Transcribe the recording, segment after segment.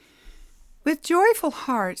With joyful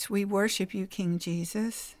hearts we worship you, King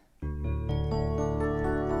Jesus.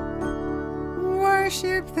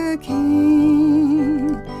 Worship the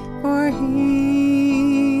King, for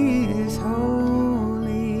he is holy.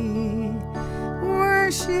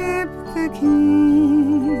 Worship the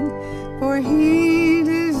King, for he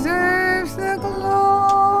deserves the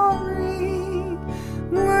glory.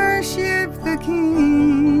 Worship the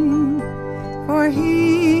King, for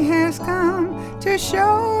he has come to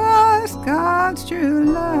show us God's true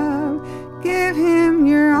love. Give him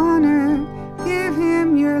your honor, give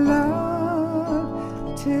him your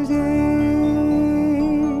love today.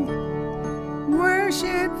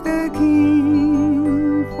 Worship the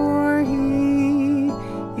King, for he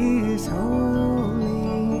is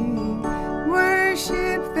holy.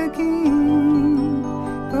 Worship the King,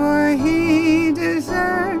 for he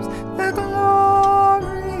deserves the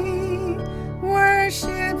glory.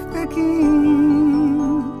 Worship the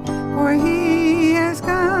King, for he has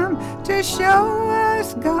come to show